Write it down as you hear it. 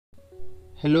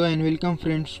Hello and welcome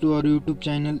friends to our YouTube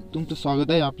channel. तुमचं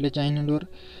स्वागत आहे आपल्या चॅनलवर.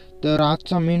 तर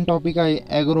आजचा मेन टॉपिक आहे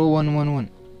ॲग्रो 111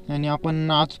 आणि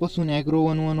आपण आजपासून ॲग्रो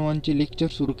 111चे लेक्चर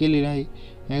सुरू केलेले आहे.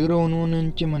 ॲग्रो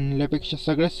 111चे म्हणल्यापेक्षा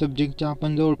सगळ्याच सब्जेक्टचे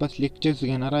आपण जवळपास लेक्चर्स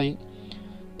घेणार आहे.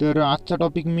 तर आजचा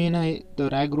टॉपिक मेन आहे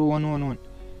तर ॲग्रो 111.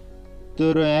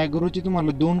 तर ॲग्रोचे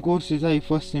तुम्हाला 2 कोर्सेस आहे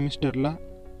फर्स्ट सेमिस्टरला.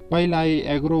 पहिला आहे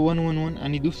ॲग्रो 111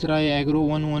 आणि दुसरा आहे ॲग्रो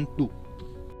 112.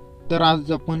 तर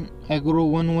आज आपण ॲग्रो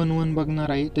 111 बघणार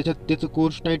आहे. त्याचं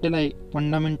कोर्स टायटल आहे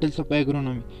फंडामेंटल्स ऑफ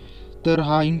ॲग्रोनॉमी. तर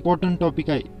हा इम्पॉर्टंट टॉपिक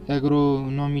आहे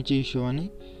ॲग्रोनॉमीच्या हिशोबाने.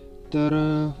 तर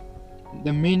the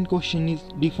main question is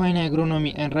define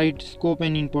agronomy and write scope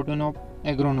and importance of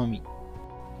agronomy.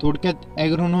 थोडक्यात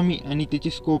ॲग्रोनॉमी आणि त्याची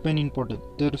स्कोप अँड इम्पॉर्टन्स.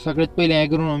 तर सगळ्यात पहिले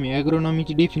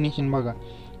ॲग्रोनॉमीची डेफिनेशन बघा.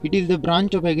 It is the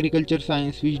branch of agriculture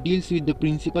science which deals with the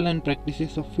principal and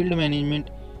practices of field management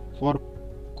for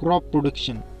crop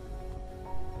production.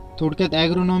 थोडक्यात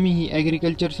agronomy ही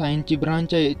agriculture सायन्सची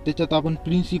branch आहे. त्याच्यात आपण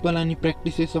प्रिन्सिपल आणि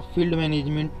practices of field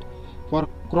management for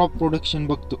crop production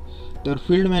बघतो. तर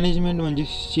field management म्हणजे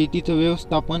शेतीचं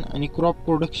व्यवस्थापन आणि क्रॉप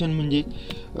प्रोडक्शन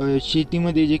म्हणजे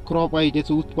शेतीमध्ये जे क्रॉप आहे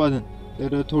त्याचं उत्पादन.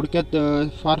 तर थोडक्यात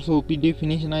फार सोपी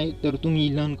डेफिनेशन आहे, तर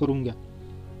तुम्ही लर्न करून घ्या.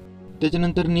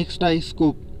 त्याच्यानंतर नेक्स्ट आहे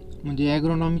स्कोप. म्हणजे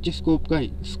ॲग्रोनॉमीचे स्कोप काय.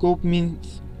 Scope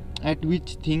means at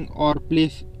which thing or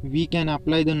place we can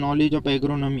apply the knowledge of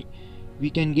agronomy. We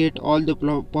can get all the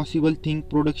possible thing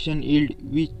production yield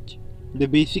which the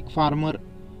basic farmer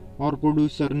or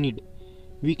producer need.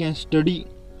 We can study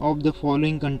of the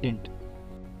following content.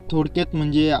 थोडक्यात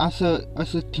म्हणजे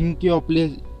असं thing किंवा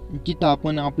place जिथं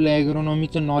आपण आपल्या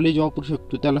ॲग्रोनॉमीचं knowledge वापरू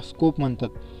शकतो त्याला स्कोप म्हणतात.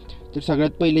 तर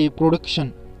सगळ्यात पहिले production,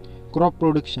 crop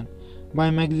production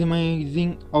by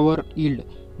मॅक्झिमायझिंग our yield.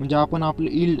 म्हणजे आपण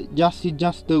आपलं यील्ड जास्तीत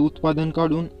जास्त उत्पादन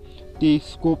काढून ते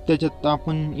स्कोप त्याच्यात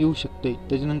आपण येऊ शकते.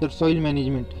 त्याच्यानंतर soil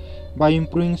management bye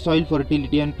improving soil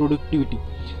fertility and productivity.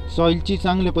 सॉईलची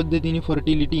चांगल्या पद्धतीने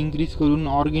फर्टिलिटी इंक्रीज करून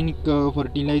ऑर्गॅनिक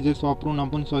फर्टिलायझर्स वापरून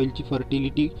आपण सॉईलची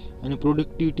फर्टिलिटी आणि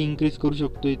प्रोडक्टिव्हिटी इंक्रीज करू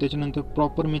शकतो. त्याच्यानंतर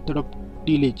proper method of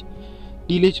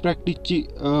tillage प्रॅक्टिसची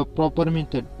proper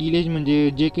method. Tillage म्हणजे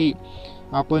जे काही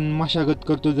आपण मशागत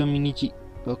करतो जमिनीची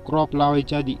क्रॉप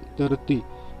लावायच्या आधी, तर ते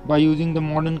by using the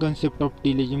modern concept of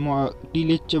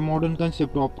टिलेजचे modern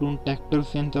concept वापरून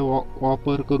ट्रॅक्टर्स यांचा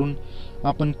वापर करून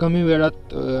आपण कमी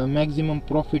वेळात मॅक्झिमम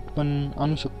प्रॉफिट पण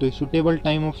आणू शकतो. Suitable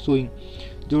time of sowing.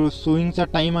 जो सोईंगचा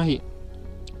टाईम आहे,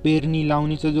 पेरणी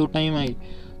लावणीचा जो टाईम आहे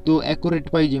तो ॲक्युरेट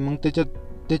पाहिजे. मग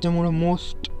त्याच्यामुळं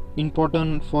most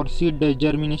important for seed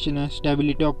germination and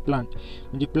stability of plant.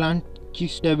 म्हणजे प्लांटची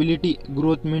स्टॅबिलिटी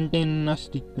ग्रोथ मेंटेन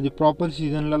असते. म्हणजे प्रॉपर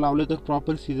सीझनला लावलं तर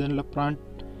प्रॉपर सीझनला प्लांट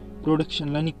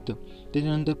प्रोडक्शनला निघतं.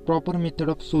 त्याच्यानंतर प्रॉपर मेथड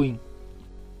ऑफ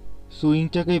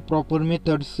सोईंगच्या काही proper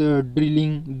methods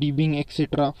drilling, debugging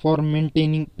etcetera for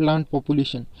maintaining plant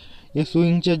population. या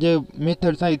सोईंगच्या ज्या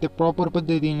मेथड्स आहेत त्या प्रॉपर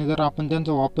पद्धतीने जर आपण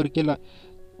त्यांचा वापर केला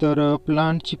तर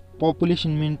प्लांटची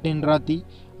पॉप्युलेशन मेंटेन राहते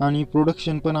आणि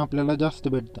प्रोडक्शन पण आपल्याला जास्त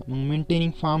भेटतं. मग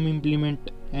maintaining form implement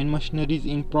and machineries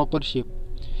in proper shape.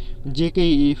 जे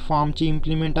काही फार्मचे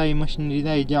इम्प्लिमेंट आहे, मशिनरीज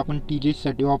आहे जे आपण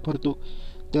टिलेजसाठी वापरतो,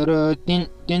 तर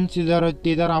त्यांचे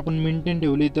जर आपण मेंटेन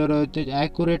ठेवले तर ते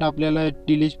ॲक्युरेट आपल्याला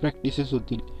टिलेज प्रॅक्टिसेस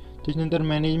होतील. त्याच्यानंतर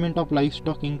management of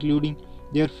livestock including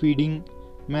there feeding,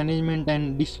 management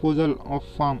and disposal of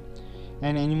form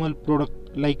and animal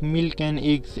product like milk and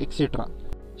eggs etcetera.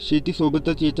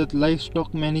 शेतीसोबतच याच्यात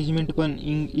लाईफस्टॉक मॅनेजमेंट पण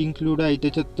इन्क्लूड आहे.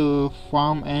 त्याच्यात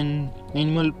form and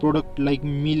animal product like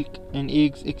milk and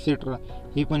eggs etcetera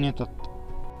हे पण येतात.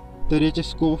 तर याचे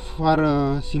स्कोप फार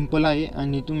सिम्पल आहे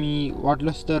आणि तुम्ही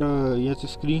वाटलंच तर याचं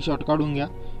स्क्रीनशॉट काढून घ्या.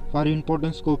 फार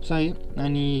इम्पॉर्टंट स्कोप्स आहे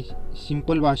आणि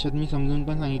सिम्पल भाषेत मी समजून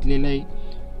पण सांगितलेलं आहे,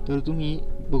 तर तुम्ही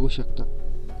बघू शकता.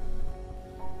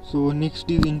 So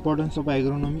next is importance of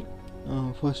agronomy.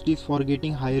 First is for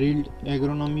getting higher yield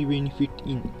agronomy benefit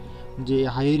in. म्हणजे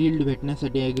हायर यील्ड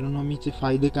भेटण्यासाठी ॲग्रोनॉमीचे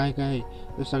फायदे काय काय आहे.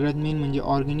 तर सगळ्यात मेन म्हणजे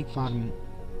ऑर्गॅनिक फार्मिंग.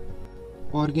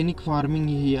 ऑर्गॅनिक फार्मिंग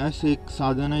हे असं एक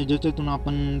साधन आहे ज्याच्यातून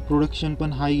आपण प्रोडक्शन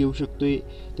पण हाय घेऊ शकतो आहे.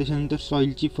 त्याच्यानंतर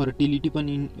सॉईलची फर्टिलिटी पण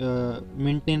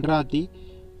मेंटेन राहते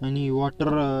आणि वॉटर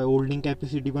होल्डिंग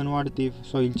कॅपॅसिटी पण वाढते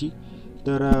सॉईलची.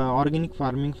 तर ऑर्गॅनिक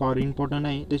फार्मिंग फार इम्पॉर्टंट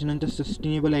आहे. त्याच्यानंतर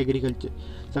सस्टेनेबल ॲग्रिकल्चर.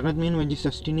 सगळ्यात मेन म्हणजे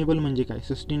सस्टेनेबल म्हणजे काय.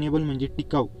 सस्टेनेबल म्हणजे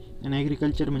टिकाऊ आणि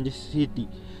ॲग्रिकल्चर म्हणजे शेती.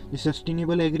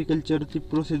 सस्टेनेबल ॲग्रिकल्चरची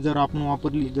प्रोसेस जर आपण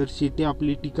वापरली, जर शेती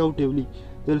आपली टिकाऊ ठेवली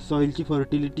तर सॉईलची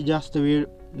फर्टिलिटी जास्त वेळ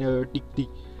टिकती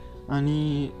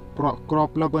आणि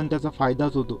क्रॉपला पण त्याचा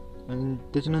फायदाच होतो. आणि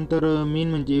त्याच्यानंतर मेन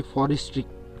म्हणजे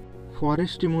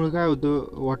फॉरेस्ट्रीमुळे काय होतं,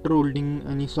 वॉटर होल्डिंग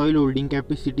आणि सॉईल होल्डिंग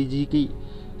कॅपॅसिटी जी काही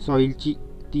सॉईलची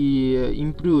ती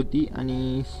इम्प्रूव्ह होती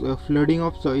आणि फ्लडिंग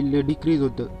ऑफ सॉईल डिक्रीज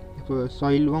होतं.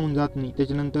 सॉईल वाहून जात नाही.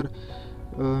 त्याच्यानंतर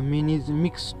main is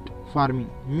mixed farming.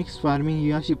 Mixed farming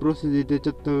ही अशी प्रोसेस आहे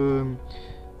त्याच्यात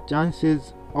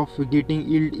chances of getting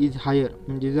yield is higher.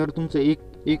 म्हणजे जर तुमचं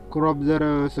एक क्रॉप जर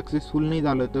सक्सेसफुल नाही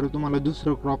झालं तर तुम्हाला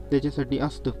दुसरं क्रॉप त्याच्यासाठी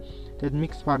असतं. त्यात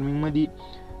mix फार्मिंगमध्ये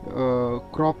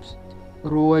crops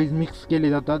row wise mix केले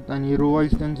जातात आणि रो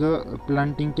वाईज त्यांचं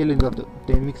प्लांटिंग केलं जातं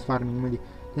ते मिक्स फार्मिंगमध्ये.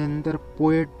 त्यानंतर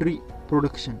poetry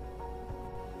production,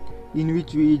 in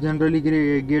which we generally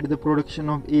get the production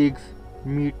of eggs,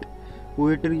 meet.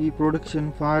 Poetry production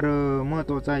फार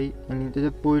महत्त्वाचं आहे आणि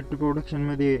त्याच्यात पोएट्री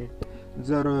प्रोडक्शनमध्ये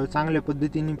जर चांगल्या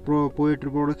पद्धतीने पोएट्री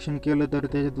प्रोडक्शन केलं तर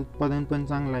त्याच्यात उत्पादन पण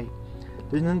चांगलं आहे.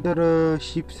 त्याच्यानंतर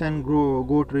शिप्स अँड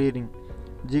गोट रेअरिंग,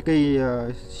 जे काही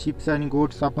शिप्स आणि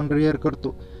गोट्स आपण रेअर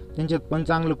करतो त्यांच्यात पण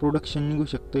चांगलं प्रोडक्शन निघू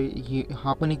शकतं.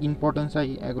 हा पण एक इम्पॉर्टन्स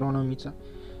आहे ॲग्रोनॉमीचा.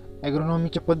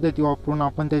 ॲग्रोनॉमीच्या पद्धती वापरून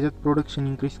आपण त्याच्यात प्रोडक्शन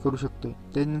इन्क्रीज करू शकतो.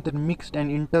 त्यानंतर मिक्स्ड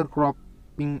अँड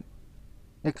इंटरक्रॉपिंग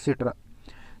एक्सेट्रा.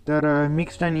 तर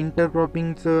मिक्स्ड अँड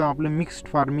इंटरक्रॉपिंगचं आपलं मिक्स्ड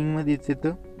फार्मिंगमध्येच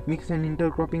येतं. मिक्स अँड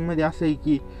इंटरक्रॉपिंगमध्ये असं आहे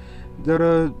की जर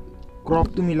क्रॉप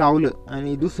तुम्ही लावलं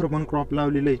आणि दुसरं पण क्रॉप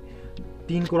लावलेलं आहे,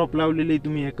 3 क्रॉप लावलेले आहे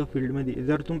तुम्ही एका फील्डमध्ये,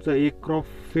 जर तुमचं एक क्रॉप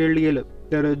फेल्ड गेलं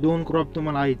तर 2 क्रॉप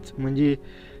तुम्हाला आहेच. म्हणजे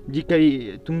जी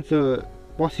काही तुमचं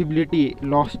पॉसिबिलिटी आहे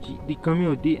लॉसची ती कमी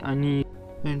होती आणि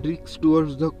and risk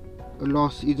towards the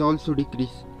loss is also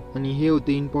decrease. आणि हे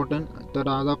होते इम्पॉर्टंट. तर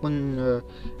आज आपण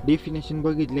डेफिनेशन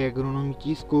बघितले,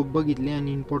 ॲग्रोनॉमीची स्कोप बघितले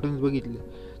आणि इम्पॉर्टन्स बघितले.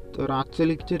 तर आजचं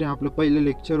लेक्चर आहे आपलं पहिलं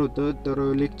लेक्चर होतं. तर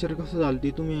लेक्चर कसं झालं ते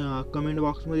तुम्ही कमेंट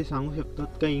बॉक्समध्ये सांगू शकतात.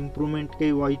 काही इम्प्रूव्हमेंट,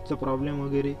 काही वॉईसचा प्रॉब्लेम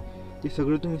वगैरे ते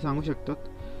सगळं तुम्ही सांगू शकतात.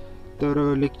 तर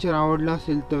लेक्चर आवडलं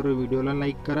असेल तर व्हिडिओला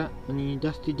लाईक करा आणि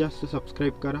जास्तीत जास्त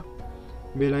सबस्क्राईब करा.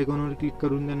 बेल आयकॉनवर क्लिक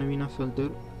करून द्या नवीन असाल तर.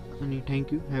 आणि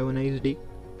thank you. Have a nice day.